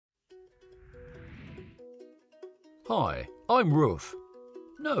Hi, I'm Ruth.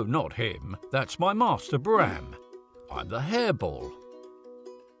 No, not him. That's my master, Bram. I'm the hairball.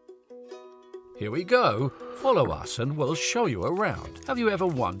 Here we go. Follow us and we'll show you around. Have you ever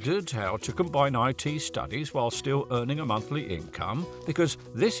wondered how to combine IT studies while still earning a monthly income? Because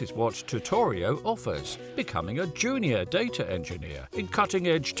this is what Tutorrio offers. Becoming a junior data engineer in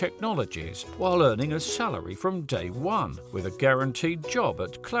cutting-edge technologies while earning a salary from day one with a guaranteed job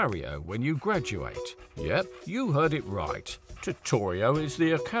at Klarrio when you graduate. Yep, you heard it right. Tutorrio is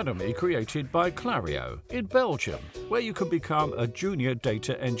the academy created by Klarrio in Belgium, where you can become a junior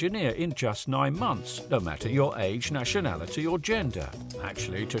data engineer in just 9 months, no matter your age, nationality or gender.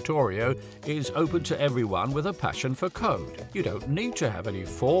 Actually, Tutorrio is open to everyone with a passion for code. You don't need to have any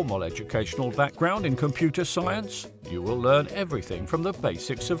formal educational background in computer science. You will learn everything from the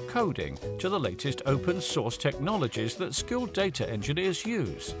basics of coding to the latest open source technologies that skilled data engineers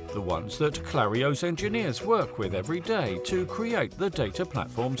use, the ones that Klarrio's engineers work with every day to create the data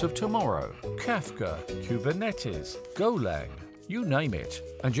platforms of tomorrow. Kafka, Kubernetes, Golang, you name it.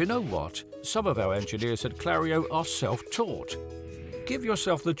 And you know what? Some of our engineers at Klarrio are self-taught. Give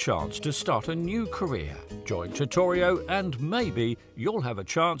yourself the chance to start a new career. Join Tutorrio and maybe you'll have a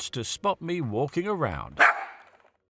chance to spot me walking around.